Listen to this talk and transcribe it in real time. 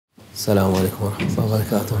Selamun Aleyküm ve Rahmetullahi ve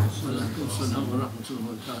Berekatuhu.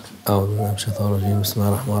 Euzubillahimineşşeytanirracim.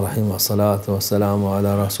 Bismillahirrahmanirrahim. Ve salatu ve selamu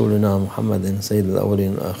ala Resulina Muhammedin seyyidil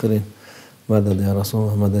evvelin ve ahirin. Meded ya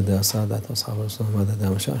Resulullah, meded ya Saadat ve ashabi Resulullah, meded ya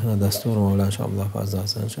meşayihina destur Mevlana Şah'Abdullah Fazıl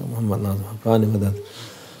Hasan Şah Muhammed Nazim Hakkani, meded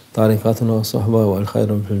tarikatuna ve sohba ve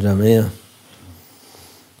el-hayrun fil cemiyye.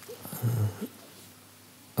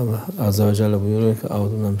 Allah Azze ve Celle buyuruyor ki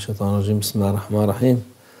Euzubillahimineşşeytanirracim. Bismillahirrahmanirrahim.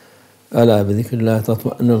 Ela bi zikrillah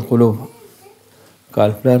tatma'innul kulub.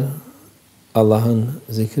 Kalpler Allah'ın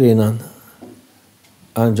zikriyle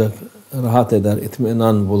ancak rahat eder,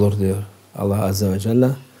 itminan bulur diyor Allah Azze ve Celle.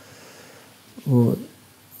 Bu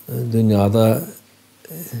dünyada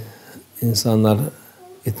insanlar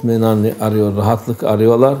itminan arıyor, rahatlık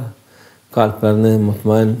arıyorlar. Kalplerini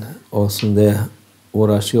mutmain olsun diye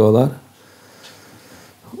uğraşıyorlar.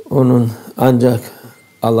 Onun ancak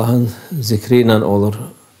Allah'ın zikriyle olur.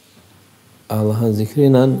 Allah'ın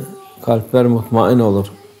zikriyle kalpler mutmain olur.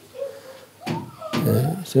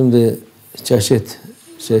 Şimdi çeşit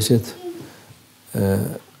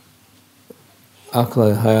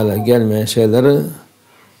akla hayale gelmeyen şeyleri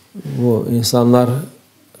bu insanlar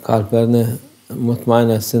kalplerini mutmain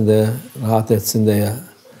etsin diye, rahat etsin diye,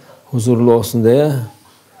 huzurlu olsun diye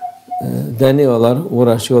deniyorlar,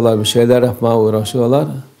 uğraşıyorlar, bir şeyler yapmaya uğraşıyorlar.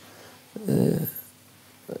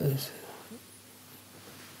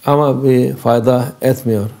 Ama bir fayda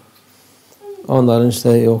etmiyor. Onların işte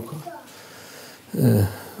yok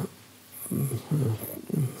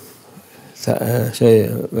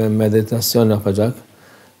meditasyon yapacak,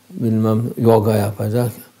 bilmem yoga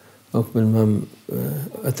yapacak, yok bilmem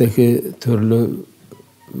öteki türlü,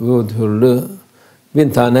 bu türlü 1000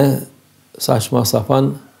 tane saçma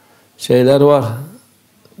sapan şeyler var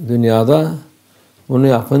dünyada. Bunu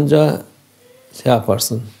yapınca şey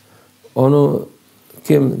yaparsın. Onu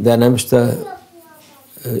kim denemiş de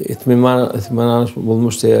itminan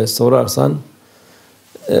bulmuş diye sorarsan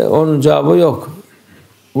onun cevabı yok.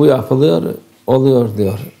 Bu yapılıyor, oluyor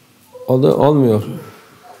diyor. Olmuyor.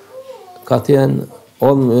 Katiyen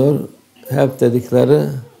olmuyor. Hep dedikleri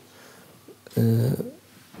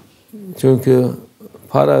çünkü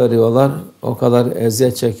para veriyorlar, o kadar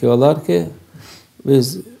eziyet çekiyorlar ki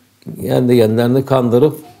biz kendi kendilerini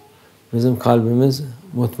kandırıp bizim kalbimiz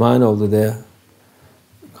mutmain oldu diye.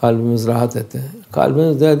 Kalbimiz rahat etti.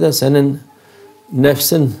 Kalbimiz de senin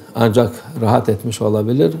nefsin ancak rahat etmiş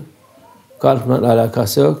olabilir. Kalple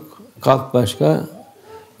alakası yok. Kalp başka.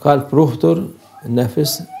 Kalp ruhtur.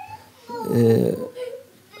 Nefis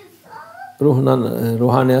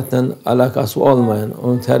ruhaniyetten alakası olmayan,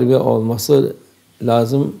 onun terbiye olması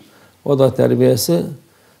lazım. O da terbiyesi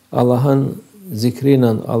Allah'ın zikriyle,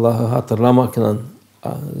 Allah'ı hatırlamakla,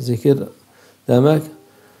 zikir demek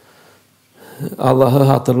Allah'ı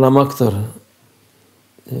hatırlamaktır.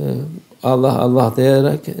 Allah Allah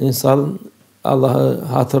diyerek insan Allah'ı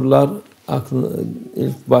hatırlar,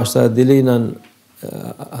 ilk başta diliyle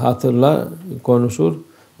hatırlar, konuşur.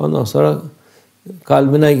 Ondan sonra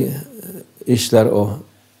kalbine işler o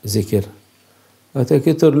zikir.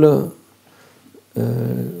 Öteki türlü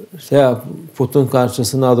putun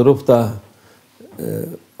karşısına durup da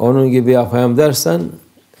onun gibi yapayım dersen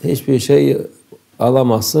hiçbir şey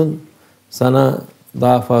alamazsın. Sana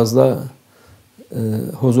daha fazla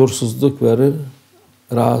huzursuzluk verir,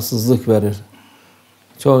 rahatsızlık verir.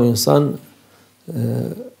 Çoğu insan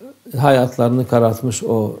hayatlarını karartmış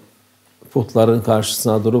o putların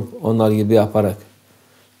karşısına durup onlar gibi yaparak.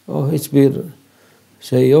 O hiçbir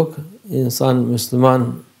şey yok. İnsan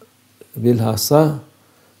Müslüman bilhassa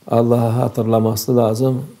Allah'ı hatırlaması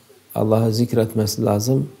lazım. Allah'ı zikretmesi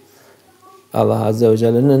lazım. Allah Azze ve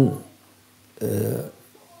Celle'nin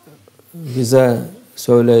bize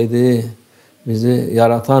söylediği, bizi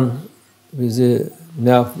yaratan, bizi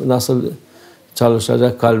nasıl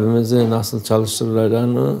çalışacak, kalbimizi nasıl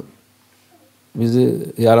çalıştıracağını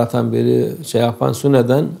bizi yaratan biri yapan,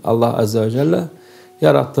 sünneden Allah Azze ve Celle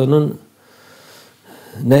yarattığının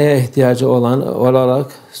neye ihtiyacı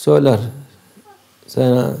olarak söyler.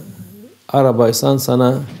 Sana arabaysan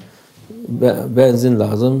sana benzin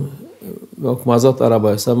lazım. Yok mazot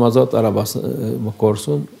arabaysa mazot arabası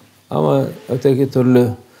korsun. Ama öteki türlü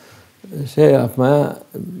yapmaya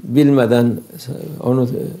bilmeden onu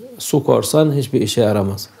su korsan hiçbir işe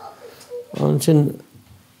yaramaz. Onun için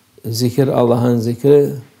zikir, Allah'ın zikri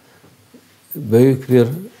büyük bir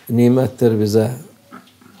nimettir bize.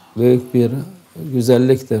 Büyük bir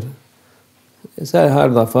güzelliktir. Sen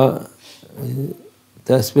her defa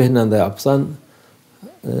tesbihle de yapsan,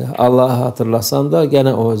 Allah'ı hatırlasan da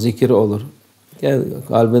gene o zikir olur.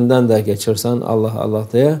 Kalbinden de geçirsen Allah Allah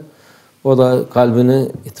diye, o da kalbini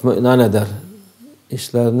itminan eder.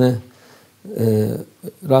 İşlerini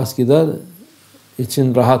rast gider,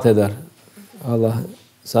 için rahat eder. Allah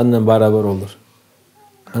seninle beraber olur.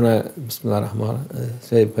 Ana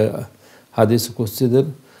Bismillahirrahmanirrahim. Hadis-i kutsidir.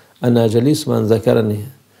 Ana celis men zekereni.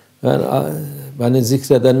 Ben beni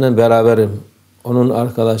zikredenle beraberim. Onun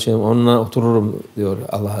arkadaşıyım, onunla otururum diyor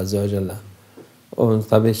Allah Azze ve Celle. Onun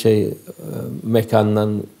tabii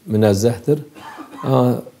mekandan münezzehtir.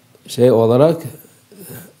 Ama olarak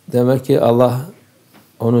demek ki Allah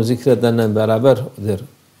onu zikredenle beraberdir.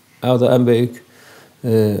 O da en büyük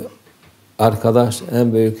arkadaş,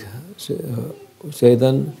 en büyük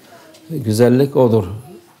güzellik odur.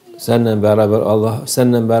 Seninle beraber Allah,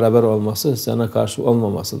 seninle beraber olması, sana karşı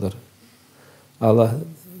olmamasıdır. Allah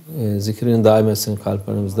zikrini daim etsin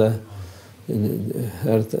kalplerimizde,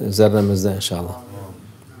 her zerremizde inşallah.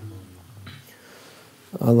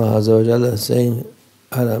 Allah Azze ve Celle saying,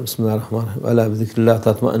 Allāh, Bismillahirrahmanirrahim, Allāh bi zikrillah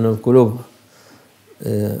tatma'innul kulub.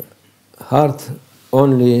 Heart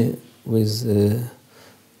only with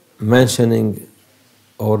mentioning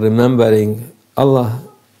or remembering Allah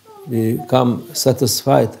become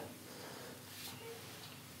satisfied.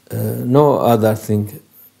 No other thing.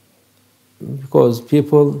 Because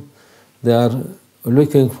people, they are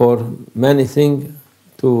looking for many things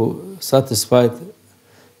to satisfy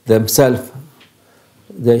themselves.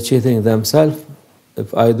 They are cheating themselves.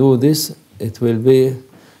 If I do this,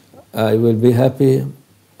 I will be happy,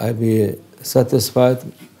 I will be satisfied,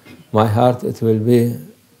 my heart, it will be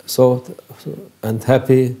soft and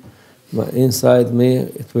happy, inside me,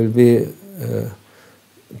 it will be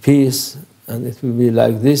peace, and it will be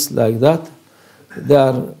like this, like that. They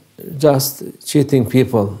are just cheating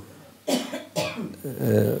people,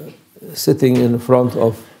 sitting in front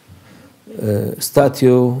of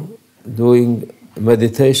statue, doing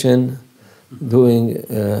meditation, doing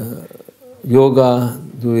yoga,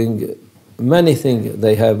 doing many things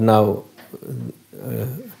they have now.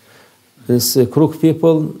 These crook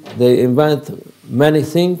people, they invent many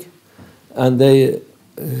things, and they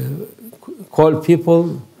call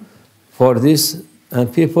people for this,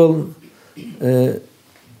 and people,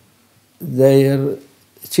 they are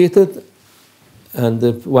cheated,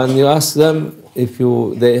 and when you ask them if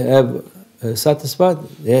they have satisfied,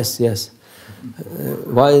 yes.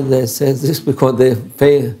 Why they say this? Because they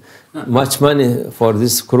pay much money for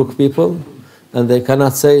these crook people, and they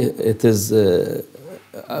cannot say it is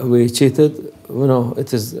we cheated.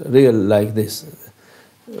 It is real like this.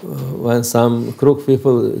 When some crook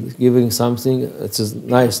people giving something, it is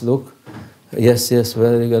nice look. Yes,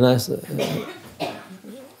 very nice.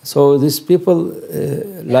 So these people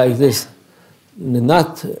like this,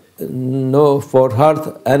 not know for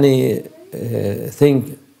heart any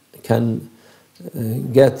thing can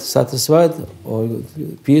get satisfied or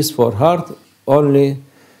peace for heart, only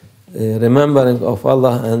remembering of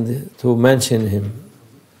Allah and to mention Him.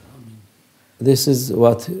 This is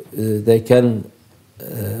what they can,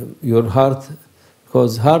 your heart,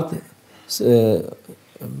 because heart is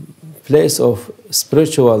place of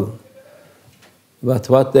spiritual, but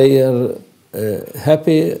what they are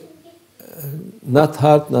happy, not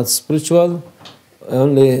heart, not spiritual,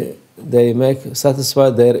 only they make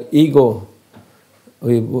satisfied their ego.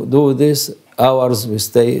 We do this, hours we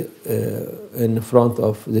stay in front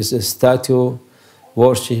of this statue,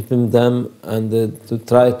 worshiping them, and to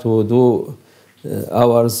try to do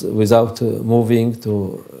hours without moving,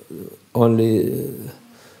 to only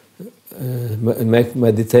make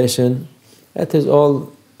meditation. That is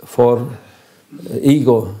all for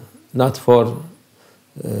ego, not for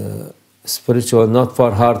spiritual, not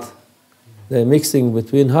for heart. They are mixing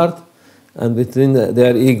between heart and between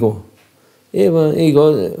their ego. Even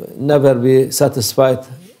ego never be satisfied.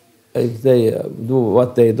 If they do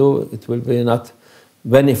what they do, it will be not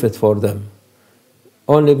benefit for them.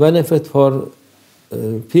 Only benefit for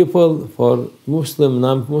people, for Muslim,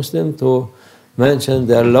 non-Muslim, to mention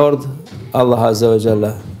their Lord, Allah Azza wa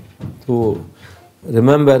Jalla, to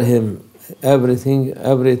remember Him, everything,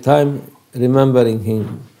 every time remembering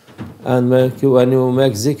Him. And when you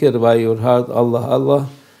make zikr by your heart, Allah,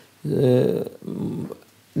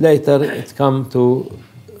 later it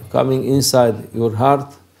coming inside your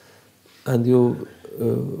heart, and you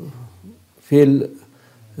feel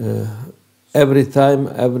every time,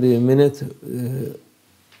 every minute,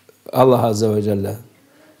 Allah Azza wa Jalla.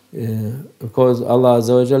 Because Allah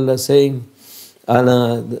Azza wa Jalla saying,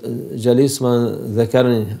 Ana jalis man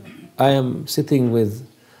dhakarni, I am sitting with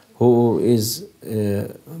who is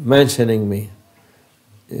mentioning me.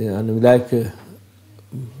 And like a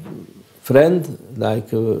friend, like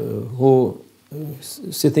who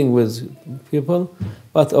sitting with people,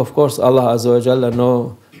 but of course Allah Azza wa Jalla,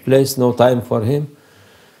 no place, no time for him.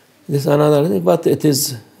 This is another thing, but it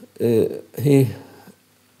is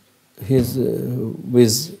he's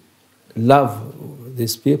with love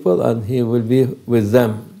these people, and he will be with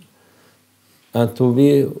them. And to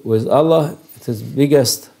be with Allah, it is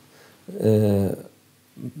biggest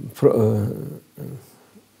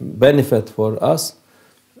benefit for us.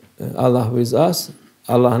 Allah with us,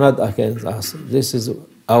 Allah not against us. This is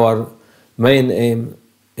our main aim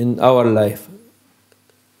in our life.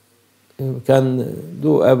 We can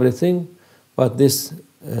do everything, but this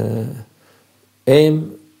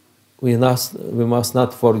aim we must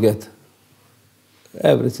not forget.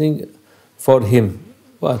 Everything for Him.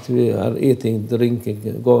 What we are eating,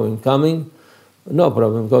 drinking, going, coming, no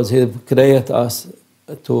problem, because He created us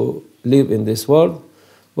to live in this world.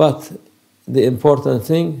 But the important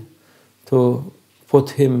thing, to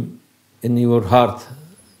put Him in your heart,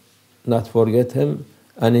 not forget Him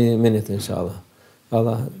any minute, inshallah.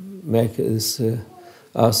 Allah make this,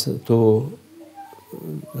 us to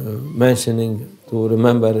mentioning, to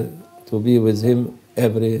remember to be with Him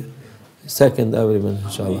every second, every minute,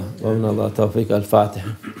 inshallah. Wa min Allah tawfiq.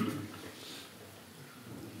 Al-Fatiha.